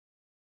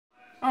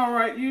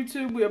Alright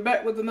YouTube, we are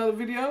back with another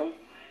video.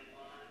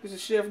 This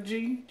is Chef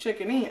G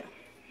checking in.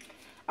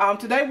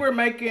 Today we're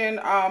making,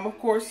 of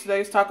course,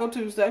 today's Taco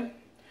Tuesday.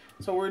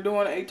 So we're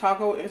doing a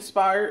taco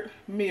inspired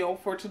meal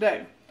for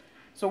today.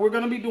 So we're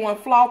going to be doing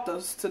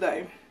flautas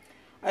today.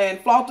 And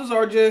flautas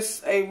are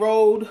just a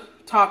rolled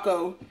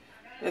taco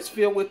that's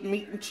filled with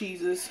meat and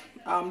cheeses.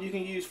 You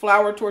can use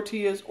flour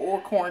tortillas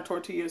or corn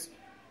tortillas.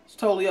 It's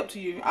totally up to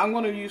you. I'm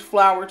going to use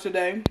flour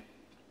today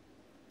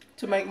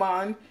to make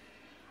mine.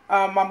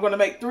 I'm going to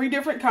make 3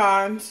 different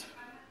kinds.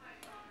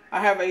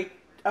 I have a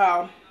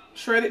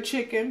shredded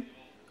chicken,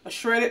 a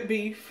shredded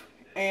beef,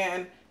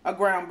 and a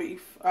ground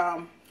beef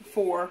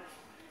for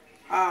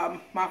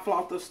my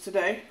flautas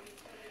today.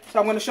 So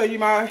I'm going to show you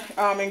my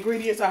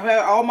ingredients. I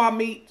have all my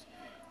meat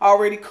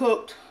already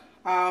cooked,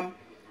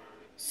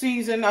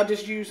 seasoned. I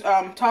just use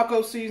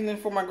taco seasoning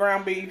for my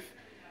ground beef,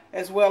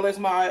 as well as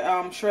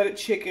my shredded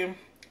chicken.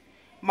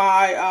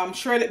 My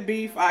shredded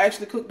beef, I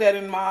actually cooked that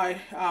in my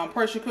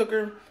pressure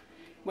cooker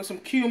with some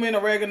cumin,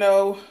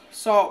 oregano,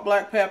 salt,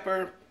 black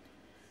pepper,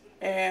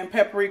 and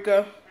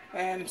paprika,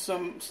 and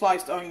some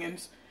sliced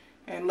onions,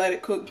 and let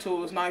it cook until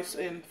it was nice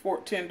and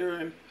fork tender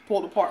and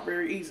pulled apart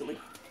very easily.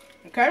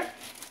 Okay,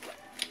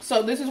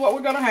 so this is what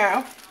we're gonna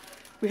have.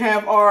 We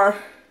have our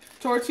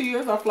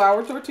tortillas, our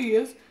flour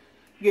tortillas.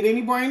 Get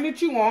any brand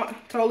that you want,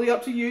 totally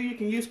up to you. You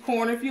can use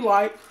corn if you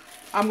like.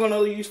 I'm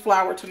gonna use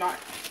flour tonight.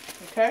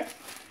 Okay,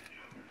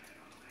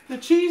 the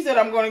cheese that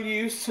I'm gonna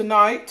use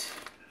tonight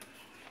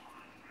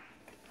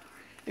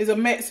is a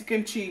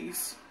Mexican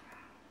cheese.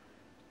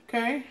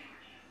 Okay,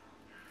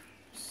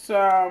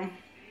 so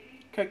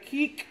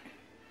caquique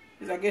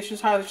is, I guess,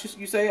 just how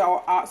you say,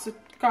 or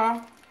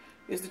oaxaca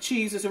is the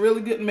cheese. It's a really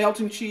good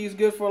melting cheese,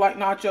 good for like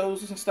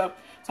nachos and stuff.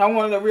 So I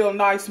wanted a real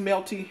nice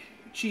melty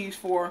cheese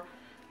for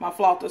my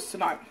flautas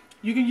tonight.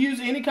 You can use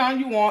any kind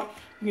you want.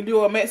 You can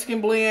do a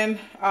Mexican blend,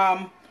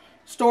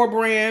 store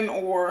brand,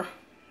 or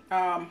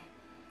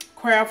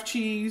craft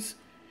cheese.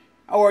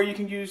 Or you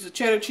can use the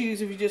cheddar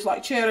cheese if you just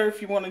like cheddar.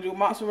 If you want to do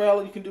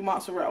mozzarella, you can do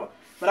mozzarella.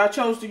 But I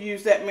chose to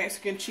use that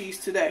Mexican cheese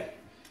today.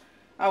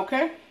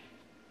 Okay.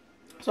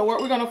 So what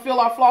we're going to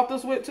fill our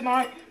flautas with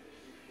tonight.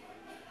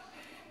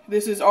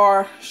 This is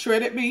our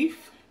shredded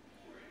beef.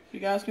 You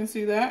guys can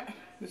see that.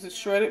 This is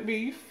shredded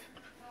beef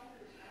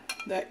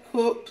that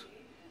cooked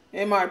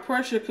in my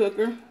pressure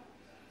cooker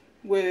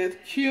with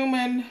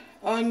cumin,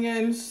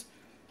 onions,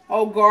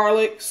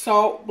 garlic,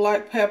 salt,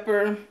 black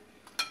pepper,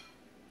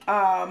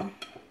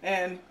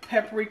 and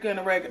paprika and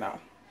oregano.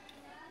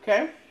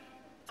 Okay.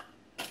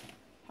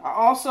 I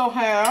also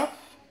have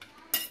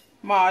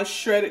my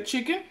shredded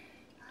chicken.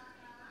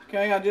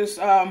 Okay, I just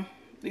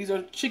these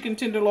are chicken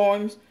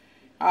tenderloins.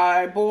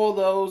 I boil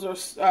those, or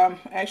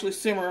actually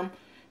simmer them,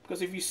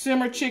 because if you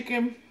simmer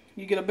chicken,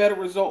 you get a better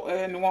result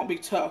and it won't be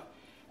tough.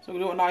 So we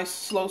do a nice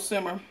slow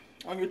simmer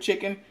on your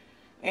chicken,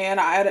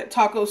 and I added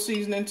taco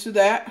seasoning to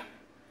that.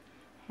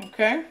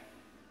 Okay.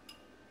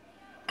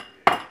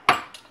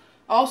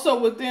 Also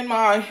within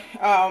my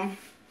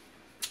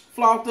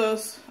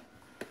flautas,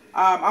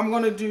 I'm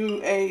going to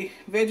do a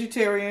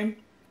vegetarian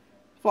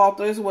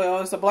flauta as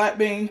well. It's a black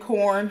bean,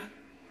 corn,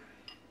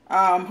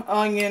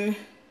 onion,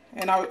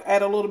 and I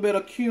add a little bit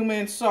of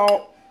cumin,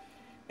 salt,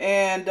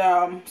 and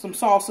some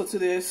salsa to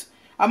this.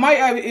 I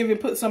might even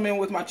put some in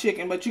with my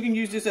chicken, but you can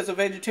use this as a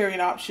vegetarian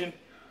option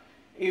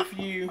if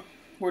you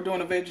were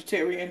doing a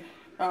vegetarian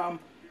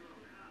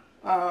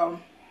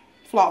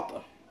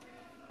flauta.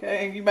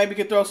 Okay, and you maybe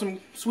could throw some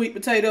sweet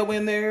potato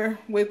in there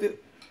with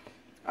it.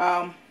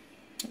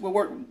 Will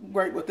work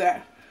great with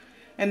that.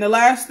 And the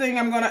last thing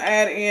I'm going to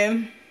add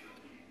in,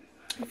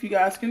 if you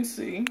guys can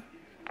see,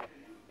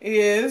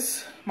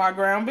 is my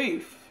ground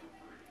beef.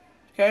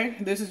 Okay,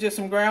 this is just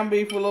some ground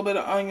beef with a little bit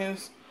of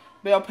onions,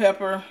 bell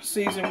pepper,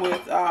 seasoned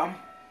with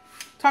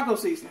taco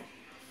seasoning.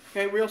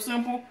 Okay, real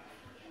simple.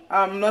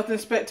 Nothing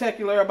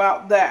spectacular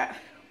about that.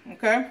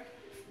 Okay,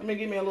 let me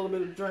give me a little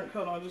bit of drink.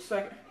 Hold on just a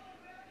second.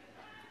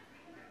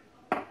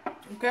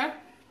 Okay.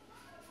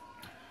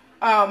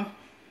 I've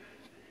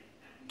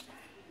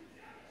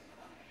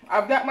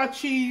got my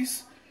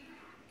cheese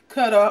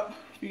cut up.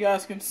 You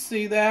guys can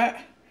see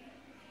that.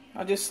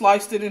 I just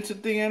sliced it into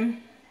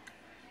thin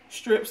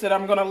strips that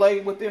I'm going to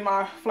lay within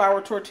my flour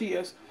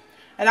tortillas.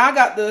 And I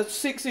got the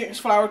 6-inch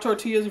flour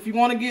tortillas. If you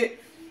want to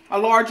get a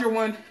larger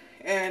one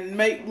and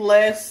make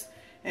less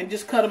and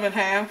just cut them in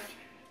half,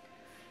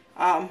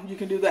 you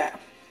can do that.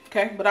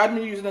 Okay, but I've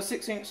been using a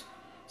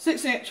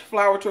 6-inch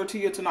flour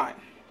tortilla tonight.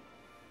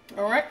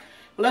 Alright,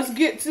 let's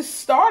get this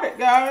started,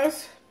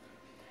 guys.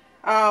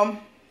 So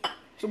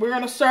we're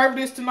going to serve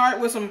this tonight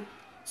with some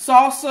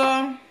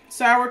salsa,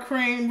 sour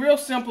cream, real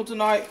simple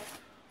tonight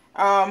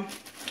on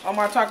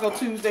my Taco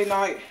Tuesday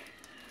night.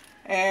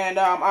 And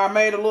I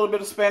made a little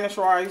bit of Spanish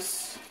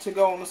rice to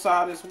go on the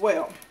side as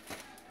well.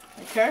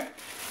 Okay,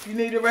 if you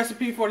need a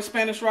recipe for the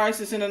Spanish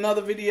rice, it's in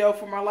another video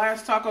from my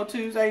last Taco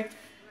Tuesday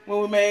when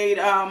we made,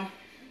 I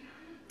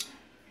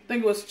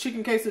think it was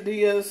chicken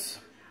quesadillas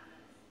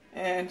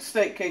and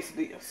steak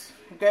quesadillas.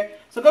 Okay,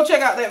 so go check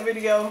out that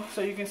video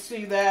so you can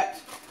see that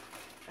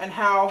and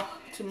how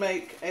to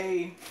make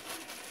a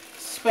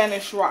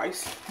Spanish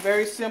rice.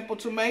 Very simple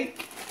to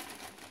make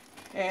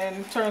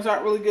and turns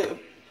out really good.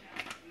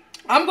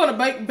 I'm going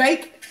to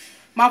bake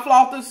my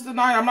flautas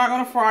tonight. I'm not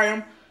going to fry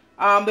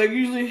them. They're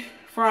usually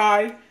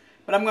fried,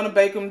 but I'm going to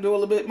bake them, do a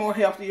little bit more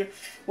healthier.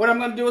 What I'm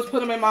going to do is put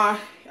them in my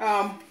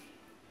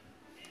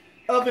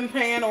oven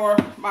pan or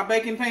my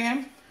baking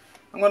pan.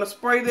 I'm going to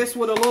spray this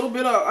with a little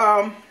bit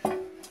of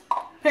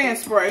pan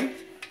spray,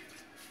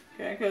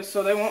 okay,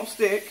 so they won't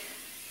stick.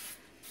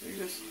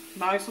 Just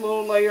nice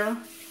little layer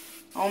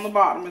on the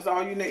bottom is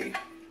all you need.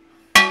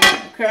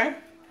 Okay,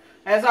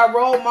 as I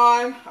roll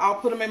mine, I'll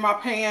put them in my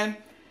pan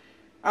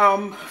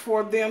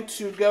for them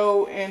to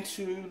go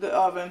into the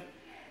oven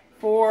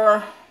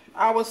for,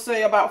 I would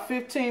say, about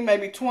 15,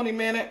 maybe 20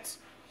 minutes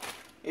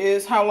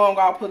is how long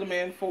I'll put them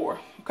in for.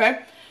 Okay,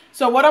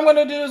 so what I'm going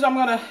to do is I'm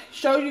going to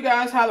show you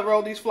guys how to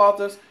roll these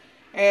flautas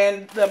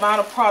and the amount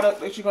of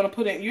product that you're going to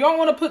put in. You don't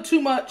want to put too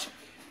much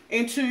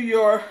into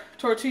your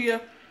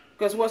tortilla,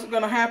 because what's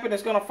going to happen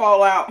is going to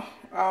fall out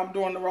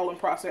during the rolling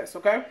process.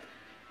 Okay,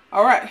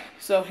 all right,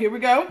 so here we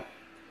go.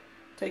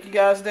 Take you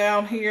guys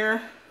down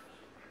here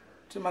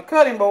to my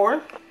cutting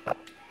board.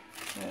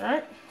 All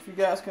right, if you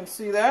guys can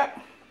see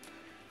that,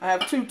 I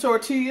have 2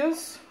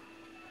 tortillas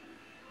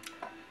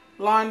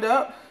lined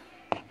up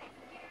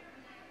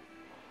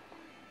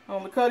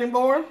on the cutting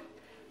board.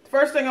 The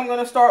first thing I'm going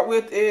to start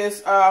with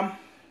is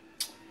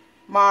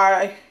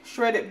my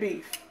shredded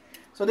beef.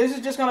 So this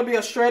is just going to be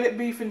a shredded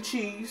beef and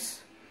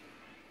cheese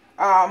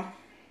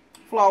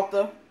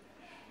flauta.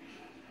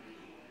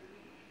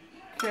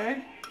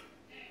 Okay,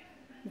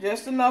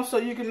 just enough so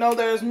you can know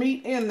there's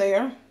meat in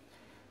there,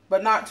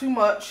 but not too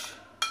much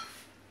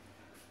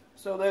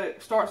so that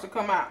it starts to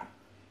come out.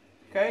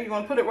 Okay, you're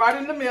going to put it right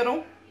in the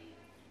middle.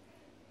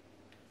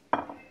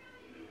 And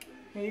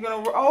you're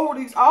going to roll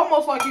these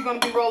almost like you're going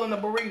to be rolling a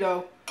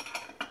burrito,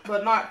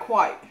 but not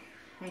quite.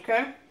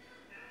 Okay,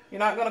 you're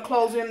not going to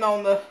close in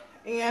on the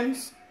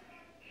ends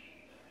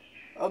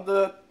of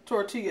the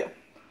tortilla.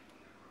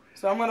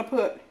 So I'm going to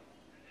put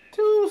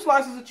 2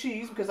 slices of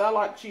cheese, because I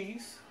like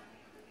cheese,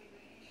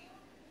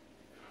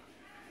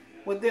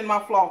 within my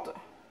flauta.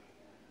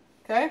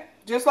 Okay,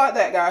 just like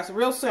that, guys.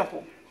 Real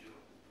simple.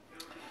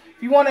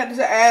 If you wanted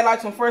to add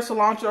like some fresh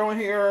cilantro in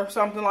here or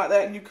something like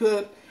that, you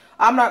could.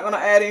 I'm not going to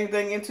add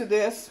anything into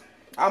this.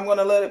 I'm going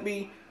to let it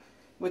be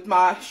with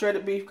my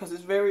shredded beef because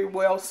it's very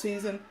well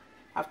seasoned.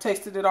 I've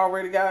tasted it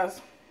already,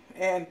 guys,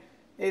 and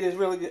it is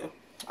really good.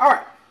 All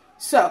right,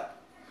 so,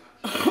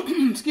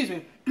 excuse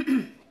me.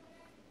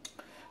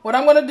 What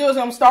I'm going to do is I'm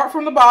going to start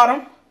from the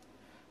bottom.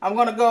 I'm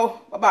going to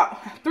go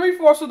about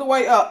 3/4 of the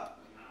way up,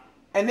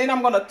 and then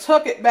I'm going to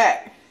tuck it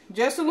back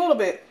just a little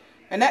bit,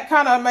 and that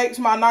kind of makes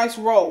my nice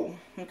roll,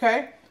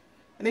 okay?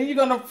 And then you're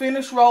going to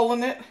finish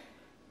rolling it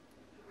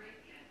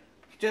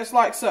just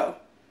like so,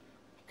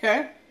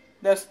 okay?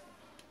 That's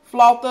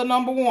flauta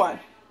number 1.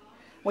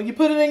 When you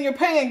put it in your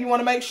pan, you want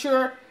to make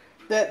sure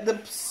that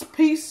the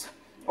piece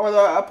or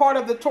a part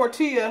of the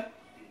tortilla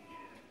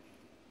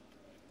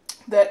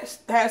that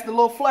has the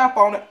little flap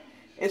on it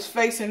is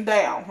facing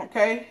down,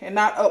 okay, and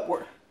not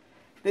upward.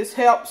 This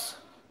helps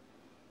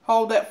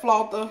hold that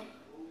flauta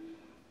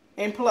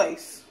in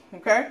place,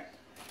 okay?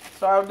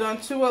 So I've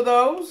done 2 of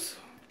those.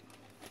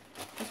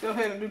 Let's go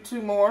ahead and do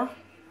 2 more.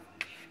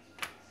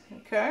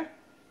 Okay.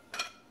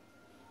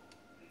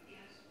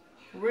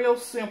 Real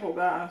simple,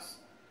 guys.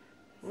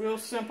 Real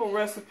simple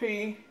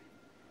recipe.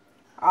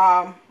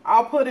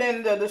 I'll put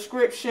in the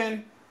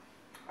description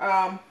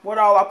what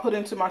all I put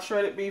into my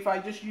shredded beef. I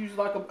just used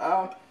like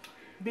a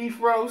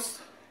beef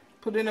roast.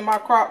 Put it in my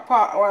crock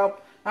pot.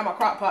 Well, not my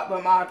crock pot,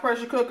 but my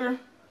pressure cooker.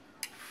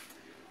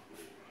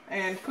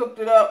 And cooked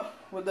it up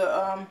with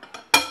the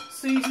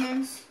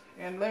seasonings.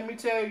 And let me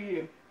tell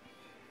you,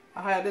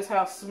 I had this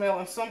house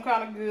smelling some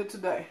kind of good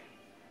today.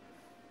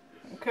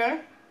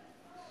 Okay.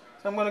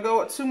 So I'm going to go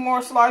with 2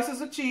 more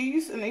slices of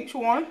cheese in each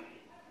one.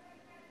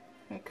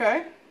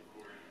 Okay.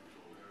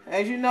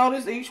 As you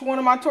notice, each one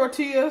of my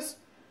tortillas,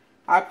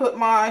 I put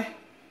my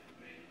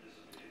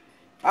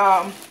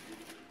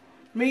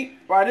meat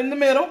right in the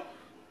middle.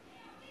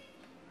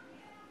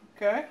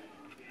 Okay.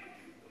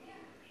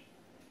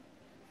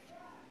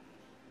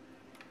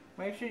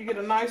 Make sure you get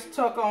a nice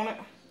tuck on it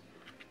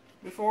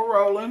before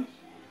rolling,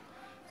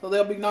 so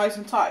they'll be nice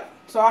and tight.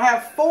 So I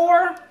have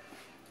 4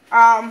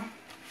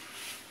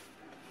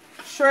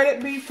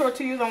 shredded beef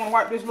tortillas. I'm going to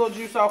wipe this little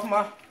juice off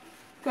my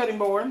cutting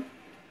board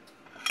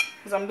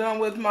because I'm done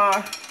with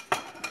my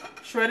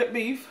shredded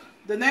beef.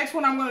 The next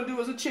one I'm going to do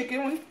is a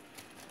chicken one.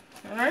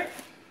 Alright.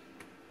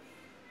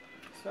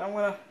 So I'm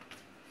going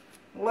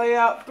to lay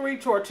out 3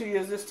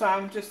 tortillas this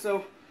time, just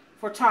so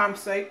for time's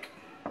sake.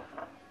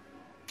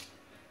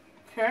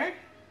 Okay.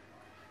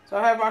 So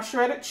I have my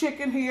shredded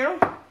chicken here.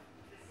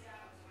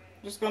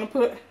 Just going to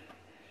put it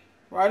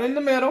right in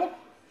the middle.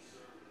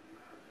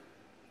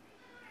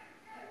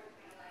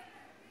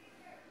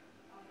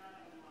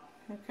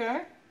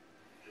 Okay.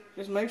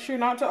 Just make sure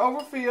not to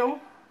overfill.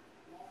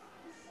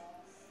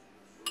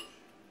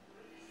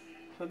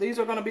 So these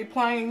are going to be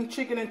plain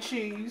chicken and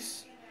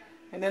cheese.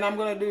 And then I'm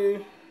going to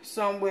do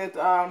some with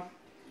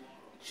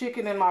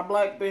chicken and my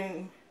black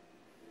bean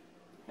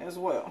as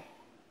well.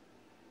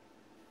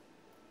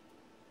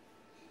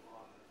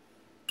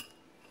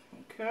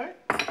 Okay.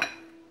 I'm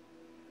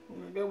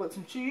going to go with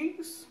some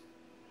cheese.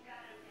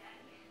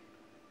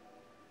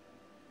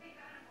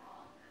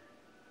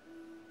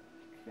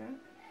 Okay.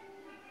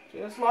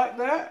 Just like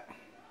that.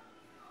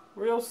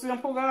 Real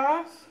simple,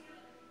 guys.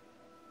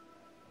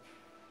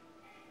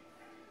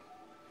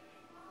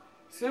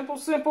 Simple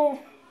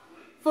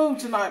food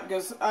tonight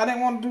because I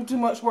didn't want to do too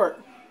much work.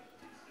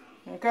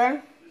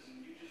 Okay.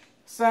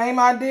 Same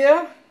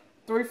idea.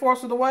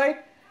 3/4 of the way.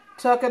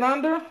 Tuck it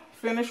under.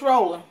 Finish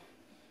rolling.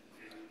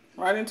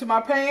 Right into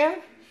my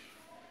pan.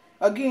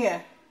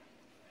 Again.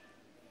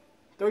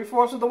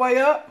 3/4 of the way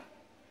up.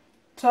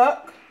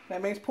 Tuck.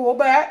 That means pull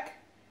back.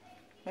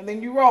 And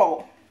then you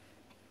roll.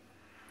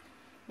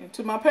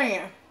 Into my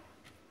pan.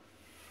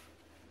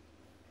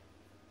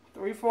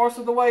 3/4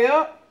 of the way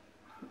up.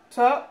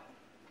 Tuck.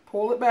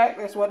 Pull it back.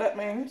 That's what that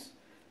means.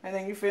 And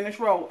then you finish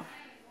rolling.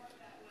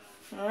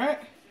 Alright.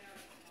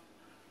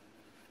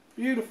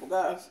 Beautiful,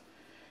 guys.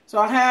 So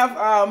I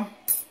have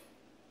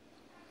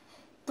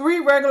 3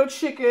 regular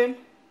chicken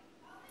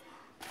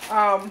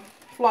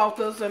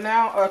flautas, and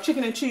now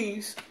chicken and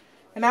cheese.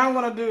 And now I'm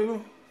going to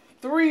do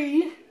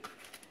 3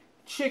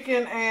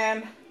 chicken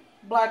and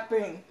black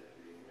bean.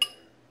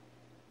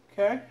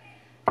 Okay.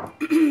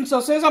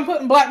 So since I'm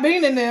putting black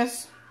bean in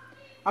this,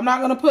 I'm not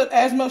going to put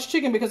as much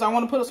chicken because I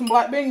want to put some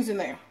black beans in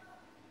there.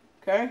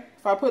 Okay.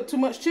 If I put too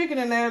much chicken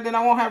in there, then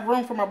I won't have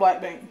room for my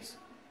black beans.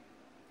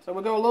 So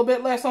we'll go a little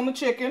bit less on the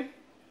chicken.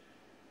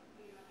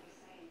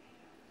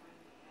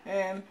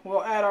 And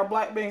we'll add our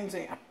black beans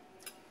in.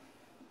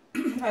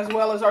 As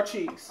well as our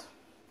cheese.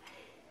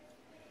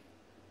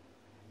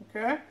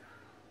 Okay.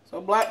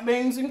 So black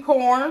beans and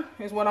corn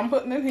is what I'm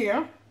putting in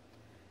here.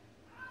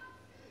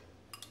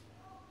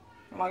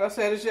 And like I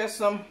said, it's just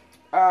some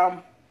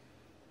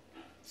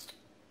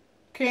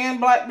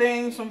canned black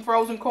beans, some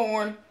frozen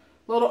corn,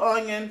 little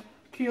onion,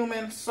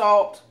 cumin,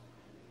 salt,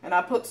 and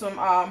I put some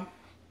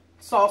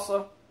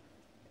salsa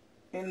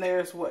in there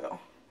as well.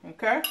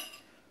 Okay.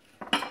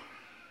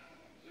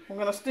 We're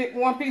going to stick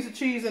 1 piece of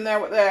cheese in there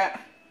with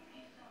that.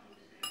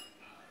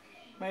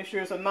 Make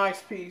sure it's a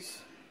nice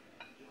piece.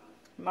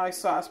 Nice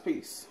size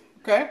piece.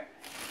 Okay.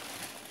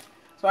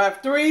 So I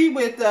have 3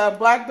 with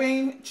black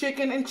bean,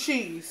 chicken, and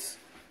cheese.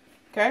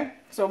 Okay.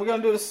 So we're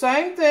going to do the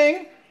same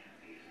thing.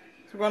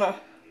 So we're going to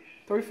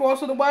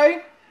 3/4 of the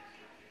way,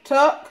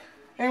 tuck,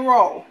 and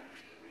roll.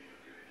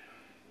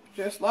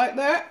 Just like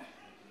that.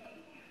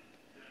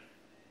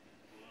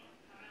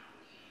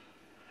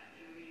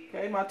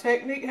 Okay, my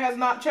technique has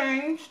not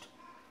changed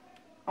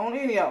on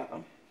any of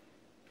them.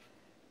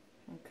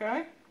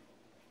 Okay.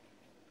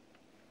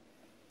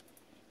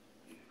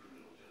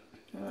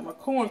 And my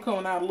corn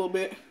coming out a little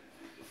bit.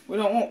 We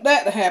don't want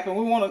that to happen.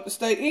 We want it to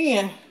stay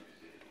in.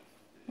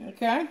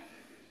 Okay.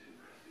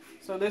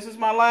 So this is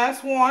my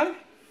last one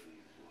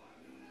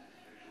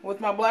with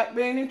my black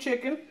bean and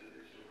chicken.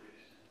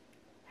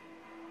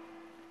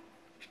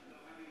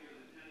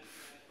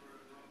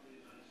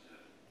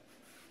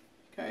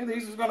 Okay,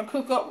 these is going to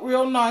cook up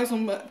real nice.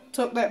 I'm going to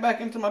tuck that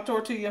back into my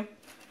tortilla.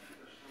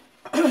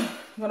 I'm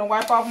going to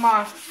wipe off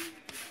my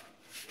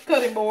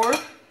cutting board.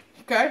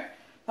 Okay.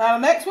 Now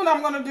the next one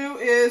I'm going to do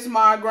is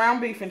my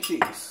ground beef and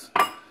cheese.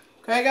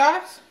 Okay,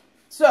 guys?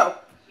 So,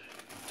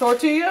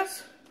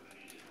 tortillas.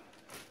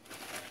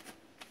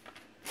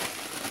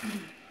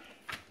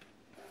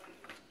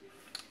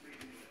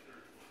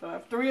 So I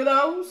have 3 of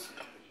those.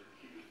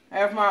 I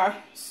have my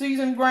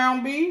seasoned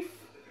ground beef.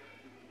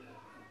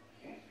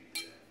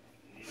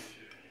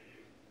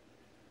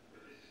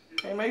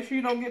 And make sure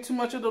you don't get too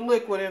much of the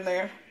liquid in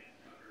there.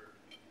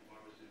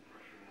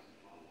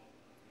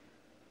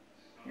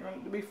 You want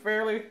it to be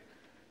fairly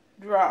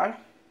dry.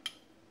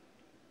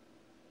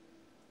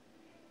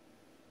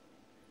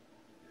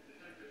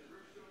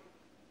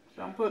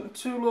 So I'm putting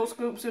 2 little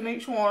scoops in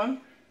each one.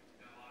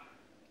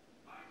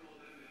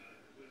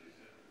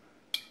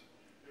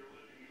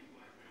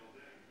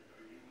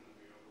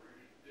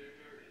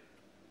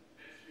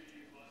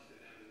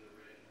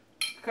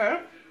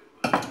 Okay.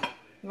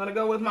 I'm going to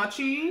go with my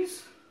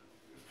cheese.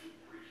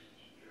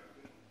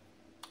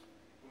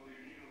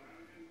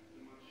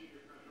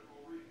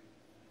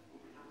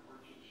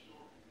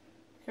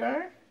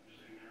 Okay.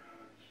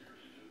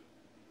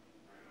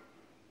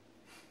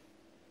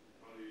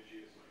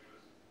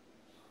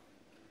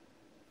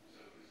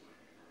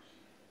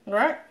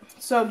 Alright,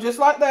 so just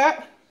like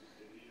that,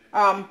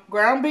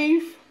 ground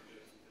beef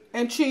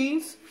and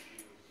cheese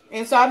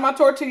inside my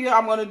tortilla.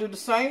 I'm going to do the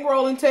same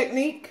rolling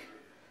technique.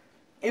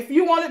 If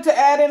you wanted to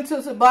add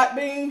into the black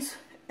beans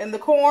and the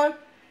corn,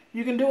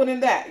 you can do it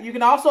in that. You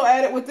can also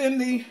add it within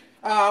the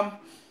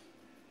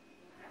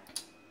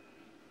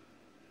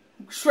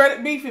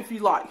shredded beef if you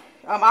like.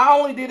 I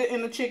only did it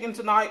in the chicken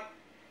tonight,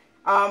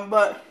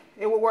 but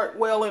it will work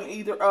well in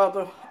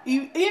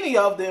any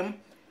of them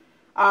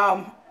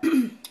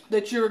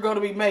that you're going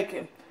to be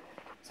making.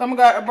 So I'm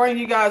going to bring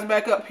you guys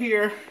back up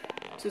here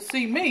to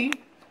see me.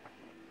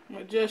 I'm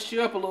going to adjust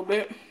you up a little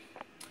bit.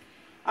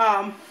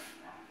 While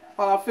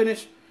I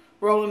finish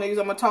rolling these,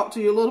 I'm going to talk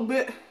to you a little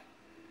bit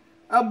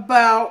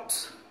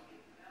about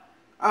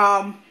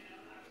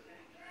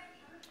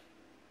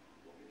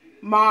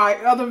my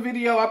other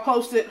video I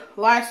posted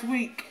last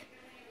week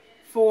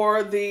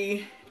for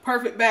the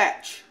perfect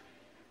batch.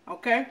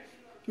 Okay,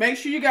 make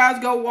sure you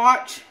guys go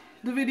watch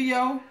the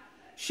video,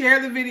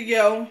 share the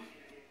video,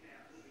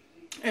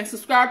 and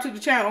subscribe to the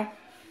channel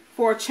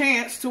for a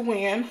chance to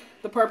win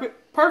the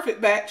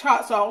perfect batch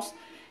hot sauce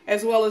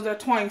as well as their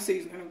twang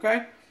seasoning.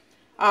 Okay,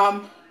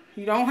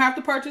 you don't have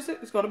to purchase it,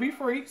 it's going to be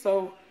free,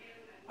 so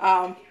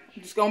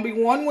it's going to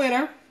be one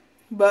winner.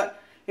 But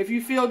if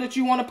you feel that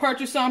you want to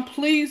purchase some,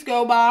 please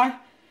go by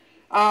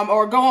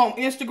or go on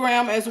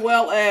Instagram as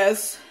well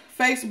as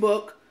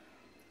Facebook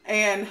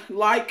and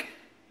like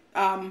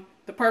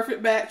the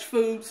Perfect Batch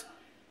Foods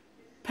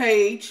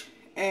page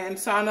and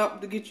sign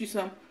up to get you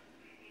some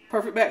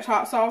Perfect Batch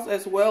hot sauce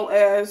as well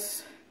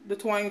as the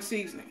twang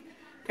seasoning.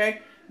 Okay,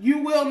 you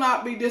will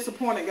not be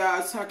disappointed,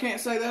 guys. I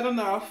can't say that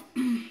enough.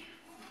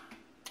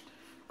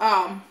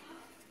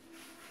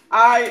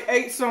 I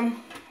ate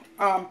some,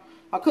 I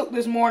cooked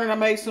this morning. I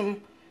made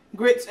some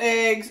grits,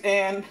 eggs,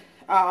 and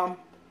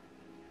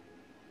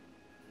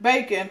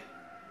bacon,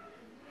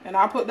 and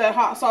I put that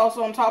hot sauce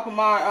on top of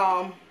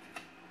my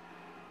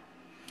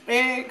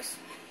eggs.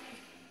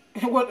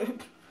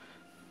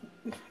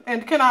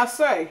 And can I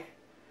say,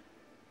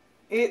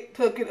 it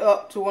took it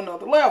up to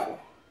another level.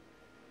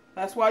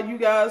 That's why you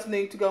guys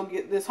need to go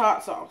get this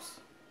hot sauce.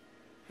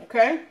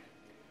 Okay?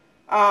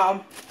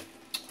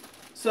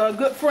 So a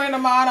good friend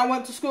of mine I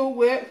went to school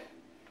with,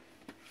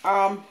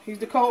 he's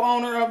the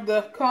co-owner of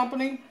the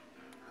company.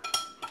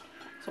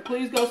 So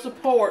please go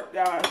support,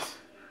 guys.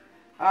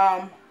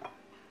 I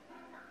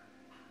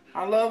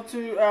love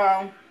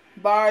to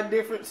buy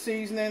different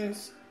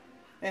seasonings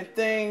and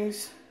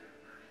things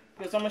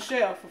because I'm a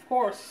chef, of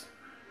course.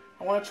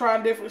 I want to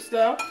try different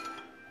stuff.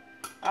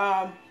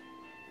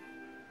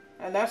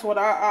 And that's what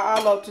I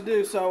love to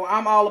do. So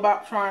I'm all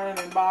about trying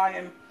and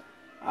buying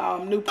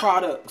new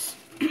products.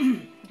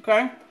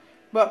 Okay?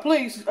 But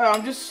please,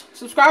 just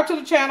subscribe to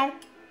the channel.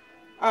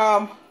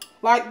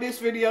 Like this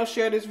video,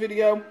 share this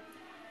video.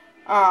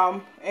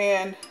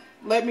 And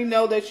let me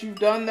know that you've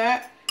done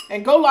that.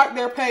 And go like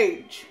their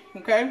page.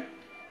 Okay?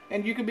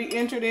 And you could be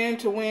entered in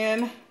to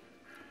win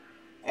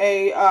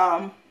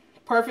a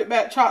Perfect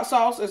Batch hot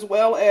sauce as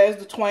well as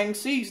the twang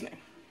seasoning.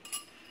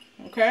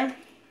 Okay?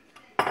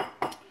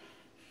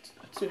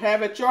 To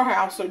have at your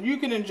house so you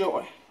can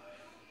enjoy.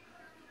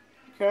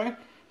 Okay?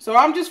 So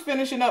I'm just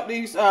finishing up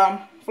these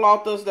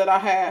flautas that I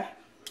had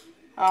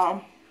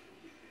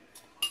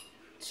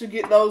to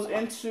get those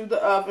into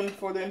the oven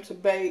for them to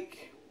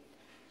bake.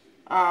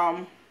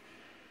 And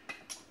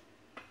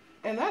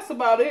that's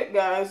about it,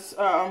 guys.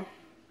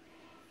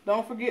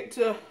 Don't forget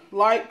to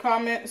like,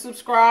 comment, and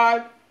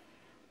subscribe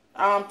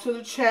to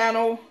the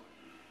channel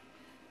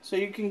so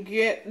you can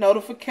get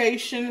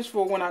notifications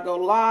for when I go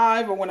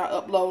live or when I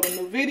upload a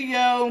new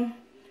video.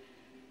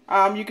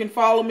 You can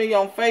follow me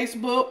on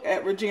Facebook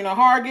at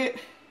Minter-Hargett,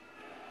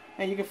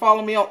 and you can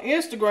follow me on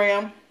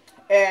Instagram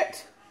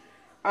at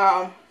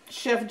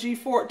Chef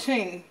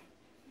G14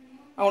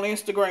 on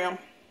Instagram.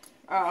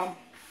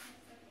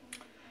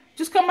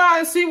 Just come by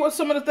and see what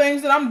some of the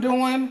things that I'm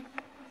doing.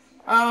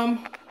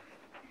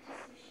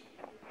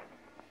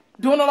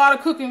 Doing a lot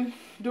of cooking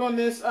during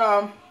this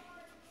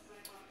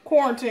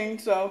quarantine,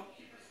 so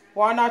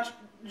why not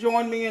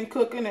join me in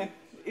cooking? And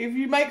if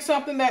you make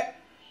something that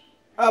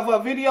of a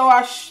video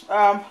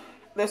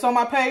that's on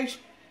my page,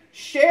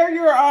 share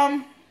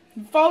your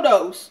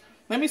photos.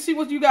 Let me see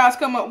what you guys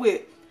come up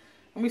with.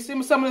 Let me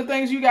see some of the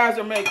things you guys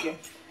are making.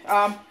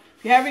 If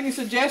you have any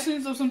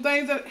suggestions of some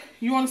things that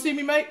you want to see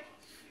me make,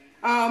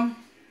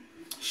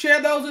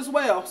 share those as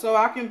well so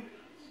I can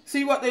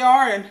see what they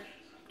are and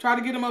try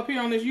to get them up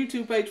here on this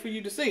YouTube page for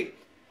you to see.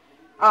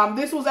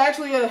 This was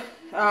actually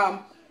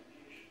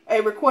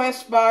a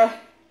request by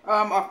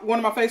one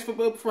of my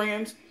Facebook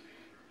friends.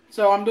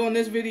 So I'm doing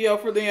this video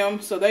for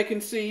them so they can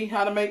see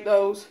how to make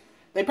those.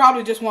 They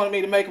probably just wanted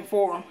me to make them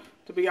for them,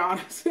 to be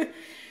honest.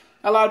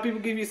 A lot of people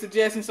give you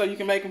suggestions so you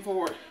can make them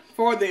for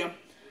them.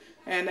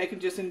 And they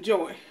can just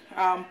enjoy.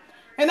 And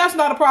that's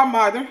not a problem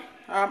either.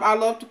 I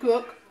love to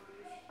cook.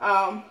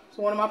 It's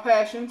one of my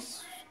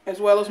passions as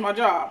well as my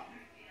job.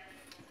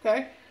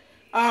 Okay?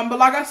 But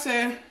like I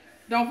said,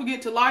 don't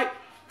forget to like,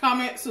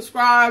 comment,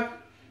 subscribe,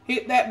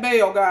 hit that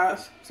bell,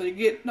 guys, so you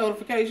get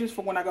notifications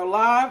for when I go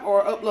live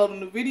or upload a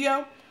new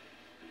video.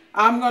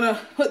 I'm going to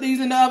put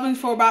these in the oven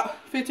for about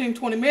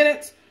 15-20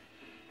 minutes,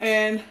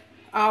 and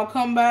I'll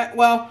come back.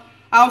 Well,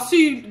 I'll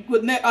see you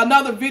with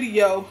another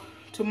video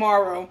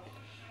tomorrow.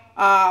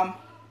 I'm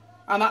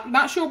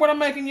not sure what I'm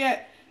making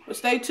yet, but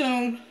stay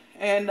tuned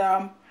and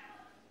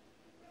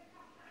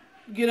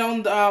get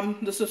on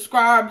the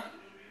subscribe.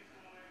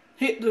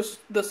 Hit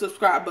the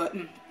subscribe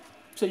button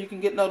so you can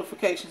get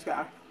notifications,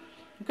 guys.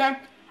 Okay?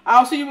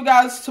 I'll see you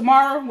guys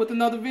tomorrow with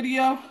another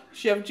video.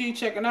 Chef G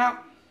checking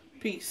out.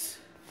 Peace.